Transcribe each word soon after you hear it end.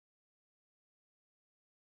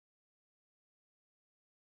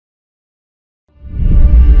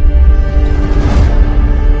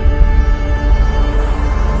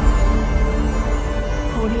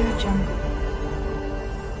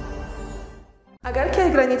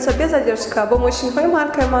Agarki granice bez zadержка, bo moshinهای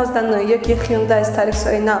маркаи Mazda yoki Hyundai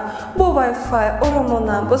Staris'oina bo Wi-Fi,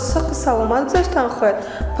 Oromona, bo sog' salomat guzashtан хоҳед,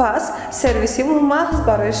 пас сервиси маҳз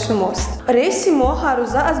барои шумост. Рейси мо ҳар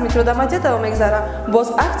рӯза аз метро до Мадия давом мегзарад. Боз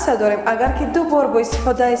аксия дорем, агар ки ду бор бо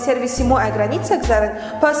истифодаи сервиси мо аз граница гузаред,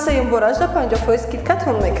 пас сеюм бораш до 50%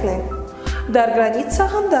 скидкатон мекунем. Дар граница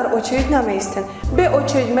ҳам дар очередь намеистен. Бе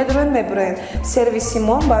очередь медурен мебурен. Сервиси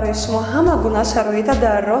мо барои шумо ҳама гуна шароита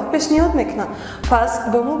дар роҳ пешниҳод мекунад. Пас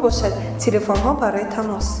бо мо бошед. Телефонҳо барои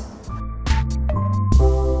тамос.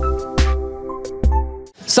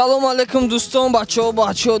 Салому алейкум дӯстон,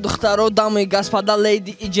 бачаҳо, духтаро, дамы, господа,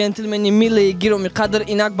 леди и джентлмени, милии гироми қадр,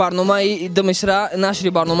 инак барномаи DEe'Shay, нашри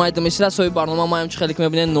барномаи DEe'Shay, соҳиби барнома маем чӣ хеле ки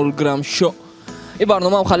мебинед 0 грамм шо. И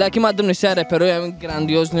барномаам хеле ки ма DEe'Shay реперои ами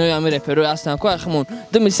грандиозни ами реперои ҳастанд ко ахмон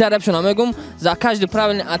DEe'Shay репшона мегум за каждый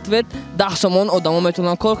правильный ответ 10 сомон одамо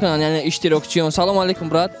метавонанд кор кунанд, яъне иштирокчиён. Салому алейкум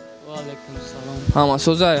брат. Ва алейкум салом. Ҳама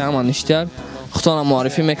созай, ҳама ништяк. Худтонам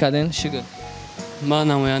муаррифӣ мекардин? Шигр. Ман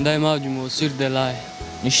намояндаи мавҷи муосир Делай.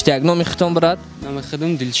 Ништяк. Номи худтон брат? Номи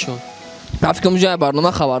худам Дилшод. Ман фикр меҷоям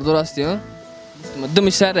барнома хабардор ҳастӣ,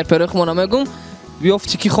 DEe'Shay реперои худмона мегум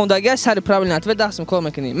ёфти ки хондагиаш сари правильный ответ 10 сом кор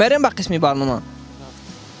мекунӣ. Мерем ба қисми барнома.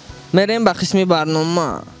 Мерем ба қисми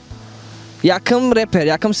барнома. Якм репер,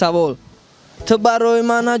 якм савол. Ту барои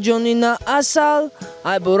мана ҷони на асал,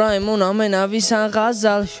 ай бораи мона менависан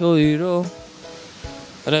ғазал шоиро.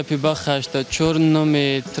 Репи Bakha 84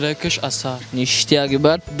 номи трекаш Асар. Ништяги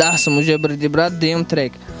брат, 10 сом уже бирди брат, дуюм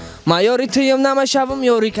трек. Ма ёри туюм намешавам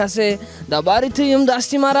ёри касе, да бари туюм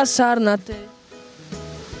дасти мара сар нате.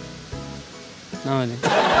 Намедем.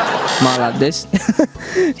 Молодец.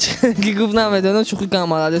 Ки гуфт намедонам чӣ хуб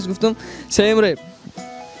молодец гуфтам. Сеюм реп.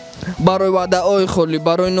 Барои ваъдаҳои холи,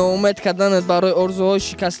 барои ноумед карданат, барои орзуҳои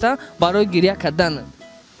шикаста, барои гирья карданат.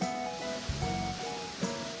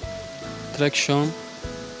 Трек Шон.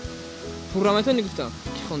 Пурра метавонӣ гуфтам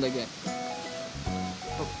ки хондагиаш.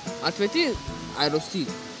 Ответи ай ростӣ.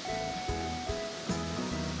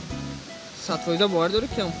 100% бовар дорӣ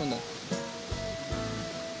ки ҳам хонда?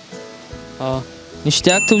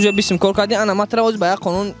 Ништяк, ту уже 20 сом кор кардӣ, ана ман тара оз ба як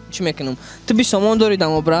қонун чӣ мекунам. Ту 20 сомон дорӣ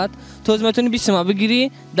дамо брат. Ту оз метавонӣ 20 сома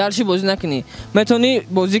бигирӣ, дальше бозӣ накунӣ. Метавонӣ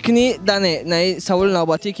бозӣ кунӣ дане, наи саволи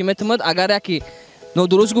навбатӣ ки метамад, агар яки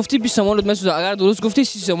нодуруст гуфтӣ 20 сомонот месӯзад, агар дуруст гуфтӣ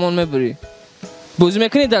 30 сомон мебурӣ. Бозӣ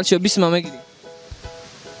мекунӣ дальше 20 сома мегирӣ.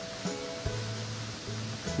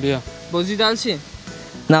 Бия. Бозӣ дальше.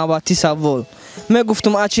 Навбати савол.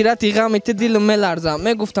 Мегуфтам ачирати ғами ту дилам меларзам.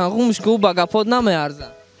 Мегуфтам ғумш ки ӯ ба гапот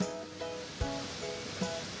намеарзад.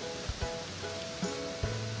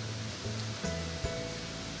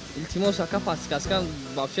 Илтимос ака пастикаскан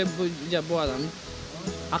вообще иҷа бо адам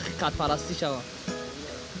ҳақиқатпарастӣ шавад.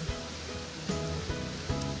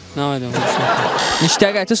 Намедем.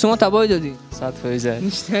 Ништяга ту сумо табои додӣ? 100%.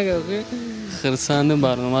 Ништяга охи. Хирсандам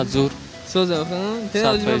барнома зур. Соза охи.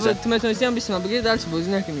 Ту метавонисти ҳам 20 сома бигирӣ, дальше бозӣ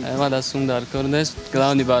накунӣ. Ай ма дастум дар кор нест.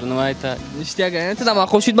 Главни барномаи та. Ништяга, яъне ту дама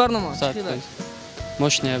хушид барнома. 100%.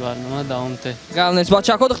 Мошне барнома давом те. Галнес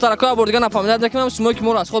бачаҳо духтарако бор дига напоминад мекунам сумои ки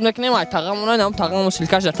мо аз худ мекунем ай тағамона нам тағамон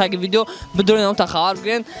силкаш дар таги видео бидурин нам та хабар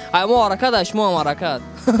бигирен ай мо ҳаракат ай шумо ҳам ҳаракат.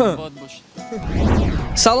 Бод бошед.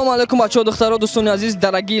 Салому алейкум бачаҳо духтаро дӯстони азиз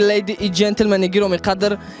дарагии леди и джентлмени гироми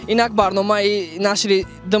қадр инак барномаи нашри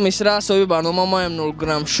DEe'Shay соҳиби барнома маем 0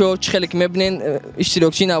 грамм шо чӣ хеле ки мебинен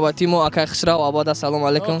иштирокчии навбатии мо акай хисрав абада салому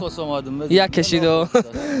алейкум. Як кашидо.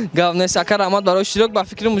 Гап нест ака раҳмат барои иштирок ба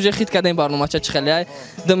фикрим уже хит кардаин барномача чӣ хеле ай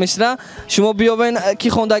DEe'Shay шумо биёвен ки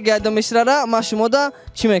хондагиай DEe'Shay ма шумода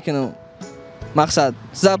чӣ мекунам? Мақсад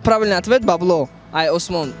за правильный ответ бабло. Ай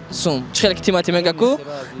осмон сум. Чӣ хеле ки тимати мегаку?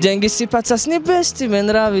 Деньги сипаться с небес тебе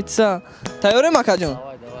нравится. Тайёрем акаҷон?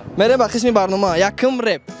 Мерем ба қисми барнома. Якм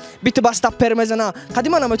реп. Биту баста пермезана.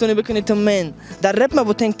 Қадима наметавонӣ бикунӣ ту мен. Дар реп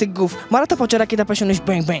мебутен ти гуфт. Марата почара ки да пешониш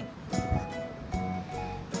бенг бенг.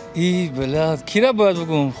 И блад, кира бояд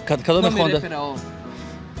бугум? Кадом мехонда?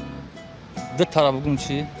 Да тара бугум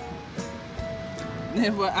чи? Не,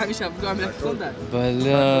 ҳамиша бугу ҳамиша хонда.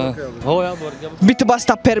 Бля. Биту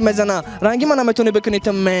баста пермезана. Ранги ма наметавонӣ бикунӣ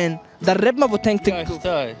ту мен. Дар реп мебутен ти гуфт.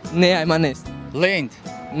 Не, ай ман нест. Лейнд.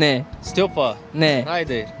 Не. Стёпа. Не.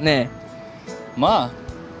 Райдер. Не. Ма?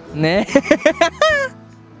 Не.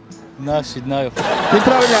 Нашид наёфт.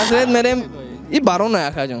 Неправильный ответ мерем и барона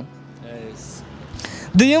якаҷон.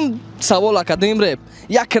 Дуюм савол ака, дуюм реп.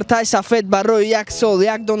 Як киртай сафед барои як сол,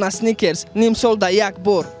 як дона сникерс, ним сол да як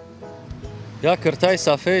бор. Як киртай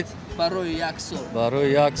сафед барои як сол.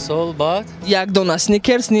 Барои як сол баъд? Як дона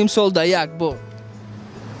сникерс, ним сол да як бор.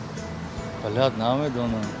 Блад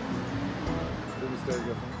намедонам.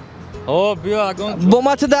 о бия агон бо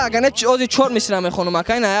ма туда агане ози 4 мисра мехонам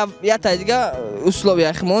ака ина я та дига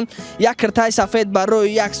условия хмон як киртай сафед барои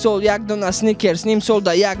як сол як дона сникерс ним сол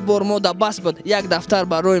да як бор мода бас буд як дафтар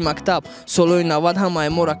барои мактаб солои 90 ҳамаи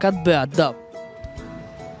мо ракат беадаб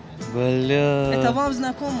бля это вам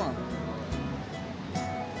знакомо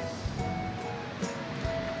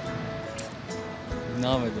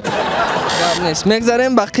намедонам гап нест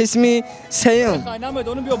мегзарем ба қисми сеюм хай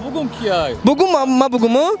намедонам бия бугум кияй бугум ма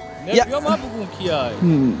бугуму не бия ма бугум кияй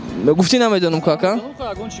гуфти намедонам кака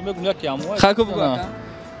хай агон чи мегум як ямой хаку бугу ака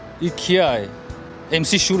и кияй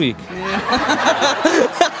MC Шурик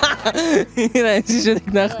ина MC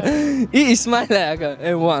Шурик нах и Исмаил ака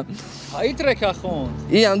M1 ай трек ахон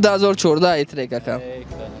и ам 2014 и трек ака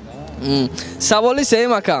саволи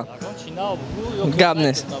сеюм ака агон чи на бугу гап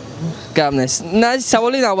нест гап нест на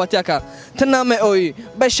саволи навбати ака ту намеоӣ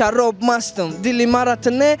бе шароб мастам дили мара ту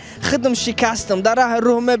не хидм шикастам дар раҳи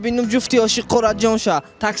рӯҳ мебинам ҷуфти ошиқора ҷонша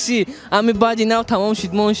такси ами баъди нав тамом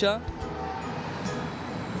шид монша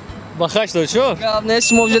бахаш дор шо гап нест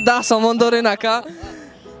шумо уже 10 сомон дорен ака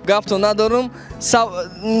гапто надорам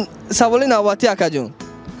саволи навбати акаҷон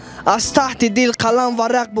аз таҳти дил қалам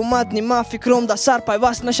варақ бу матни ма фикром да сар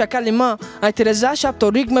пайваст на шакали ма айтиреза шаб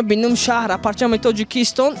то риг мебинам шаҳра парчами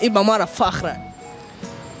тоҷикистон и ба мара фахра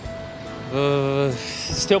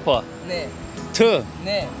Степа не ту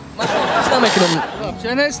не намекунам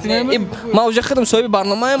вообще нест не ма уже хидм соҳиби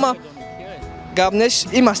барномаема гап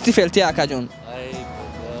нест и масти фелти акаҷон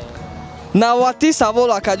навбати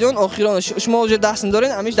савол акаҷон охирон шумо уже даст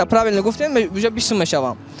дорен амиш да правилно гуфтем уже 20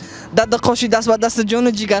 мешавам дар дақоши даст ба даст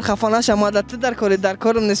ҷону ҷигар хафа нашам ада ту дар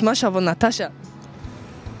корам нест машава наташа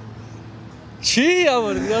чи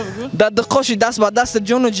авар бугу дар дақоши даст ба даст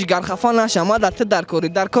ҷону ҷигар хафа нашам ада ту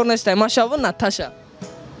дар кор нестай машава наташа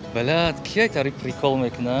блядь кияй тари прикол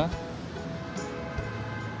мекуна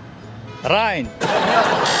райн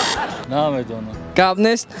намедонам гап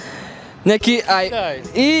нест неки ай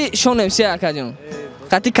и Shon MC акаҷон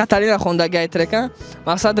қати Каталина хондаги трека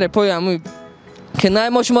мақсад репои аму که نه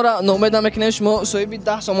ما شما را نامید نمیکنیم شما صاحبی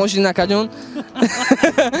 10 سوم شدین نکجون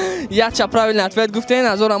یا چپراویل نتوید گفتین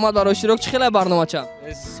هزار آمد برای اشتراک چه خیلی برنامه چه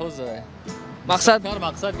سوزه مقصد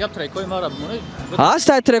مقصد گپ ترکای ما را بمونه هست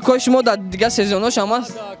تا ترکای شما در دیگه سیزوناش هم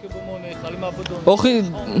هست آخی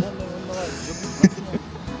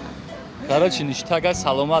короче ништага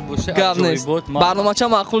саломат боше гап нест барнома ча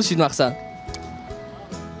маъқул шид мақсад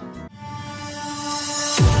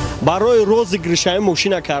барои розыгришаи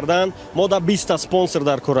мошина кардан мо да 20 спонсор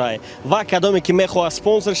дар кораи ва кадоме ки мехоҳад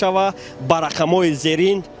спонсор шава ба рақамҳои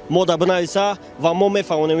зерин мо да бинависа ва мо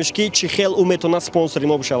мефаҳмонемш ки чӣ хел ӯ метавонад спонсори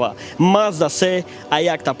мо бишава Mazda 3 а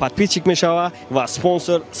якта подписчик мешава ва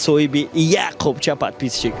спонсор соҳиби як қопча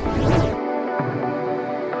подписчик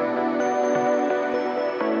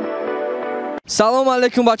салом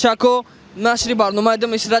алейкум бачако нашри барномаи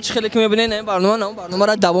DEe'Shay чӣ хеле ки мебинед ин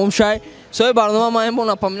барномаро давом шай соҳиби барнома ма ин бор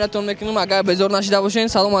напоминатон мекунам агар безор нашида бошен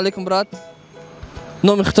салом алейкум брат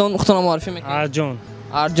номи хутона муаррифӣ мекунед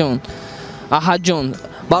аҳаҷон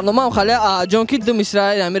барномаам хали аҳаҷон ки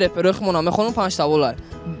DEe'Shay ами реперои хумона мехонам 5 саволай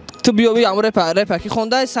ту биёби ам репа ки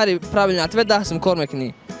хондай сари правилни атве даҳсим кор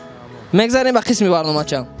мекунӣ мегзарем ба қисми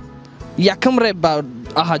барномача якм реп ба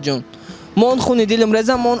аҳаҷон мон хуни дилим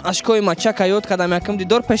реза мон ашкои мачака ёд кардам якм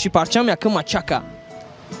дидор пеши парчам якм мачака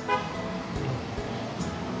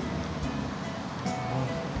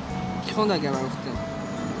ки хонда гара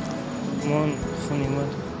гуфтем мон хуни мод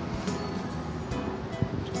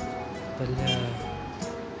бля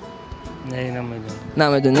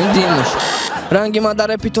намедонем димуш ранги ма дар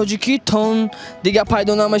репи тоҷикӣ тон дига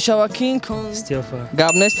пайдо намешава кинг кон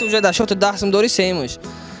гап нест уже дар шоти даҳсим дори сеимуш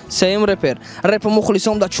сеюм репер репу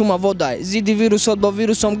мухлисом да чума водай зидди вирусот бо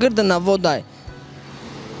вирусом гирда наводай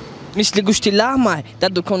мисли гӯшти лаҳмай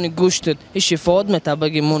дар дукони гӯштат и шифоат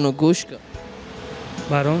метабаги мону гӯшка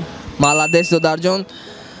барон маладес додарҷон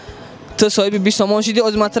ту соҳиби 20 сомон шидӣ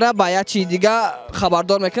озматра ба як чизи дига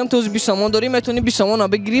хабардор мекунам ту 20 сомон дорӣ метавонӣ 20 сомона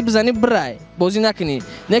бигирӣ бизанӣ брай бозӣ накунӣ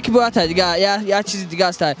не ки бояд дига як чизи дига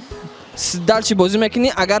аст дальчи бозӣ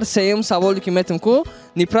мекунӣ агар сеюм саволе ки метам ку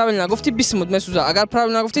неправильно гуфти 20 мод месӯзад агар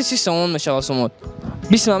правильно гуфти 30 сомон мешава сомот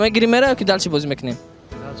 20 ма мегирӣ мера ки дальчи бозӣ мекунем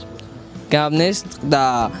гап нест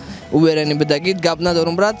да уверени бидагид гап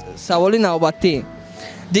надорум брат саволи навбатӣ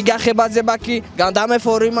дига хебат зебаки ганда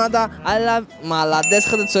мефоримада алла маладес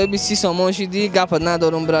худат соҳиби 30 сомон шидӣ гапат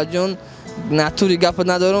надорум братҷон натури гапат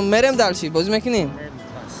надорум мерем дальчи бозӣ мекунем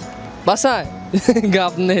басай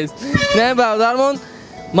гап нест не бародармон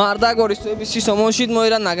мардак ори соҳиби 30 сомон шид мо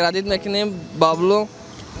ира наградид мекунем бабло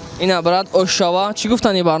ина брат ошава чӣ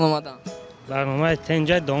гуфтани барномада барномаи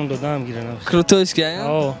тенҷай дом додам гиранам крутойски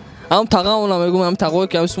о ам тағамона мегум ам тағои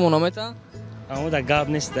ки ам сумонамета аму да гап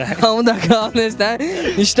нест ам да гап нест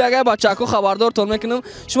ништага бачако хабардортон мекунам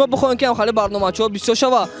шумо бихоҳед ки ам хали барномачо бисёр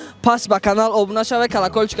шава пас ба канал обуна шава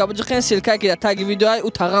колокольчика биҷиқен силка ки таги видеои у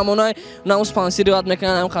тағамонай нам спонсирият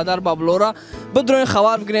мекунан ам қадар баблора бидроин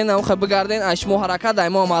хабар бигирен ам ха бигарден ай шумо ҳаракат ай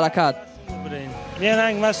мо ҳаракат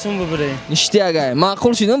биянанг ма сум бибирем ништага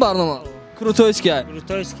маъқул шидин барнома крутойская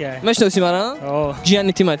мешноси мара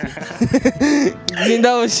ҷияни тимати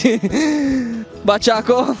зинда боши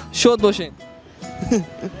бачако шод бошен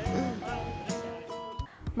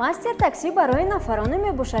мастер такси барои нафароне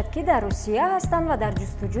мебошад ки дар русия ҳастанд ва дар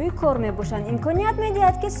ҷустуҷӯи кор мебошанд имконият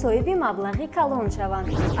медиҳад ки соҳиби маблағи калон шаванд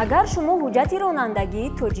агар шумо ҳуҷҷати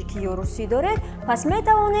ронандагии тоҷикӣ ё русӣ доред пас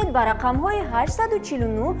метавонед ба рақамҳои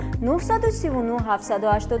 849 939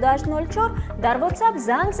 78804 дар ватсап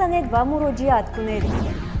занг занед ва муроҷиат кунед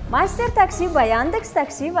мастер такси ба яндекс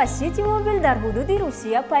такси ва сити мобил дар ҳудуди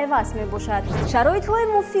русия пайваст мебошад шароитҳои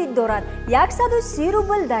муфид дорад 130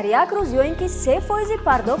 рубл дар як рӯз ё ин ки 3%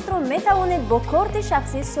 пардохтро метавонед бо корти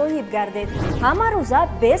шахсӣ соҳиб гардед ҳама рӯза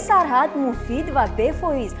бесарҳад муфид ва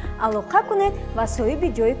бефоиз алоқа кунед ва соҳиби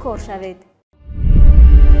ҷои кор шавед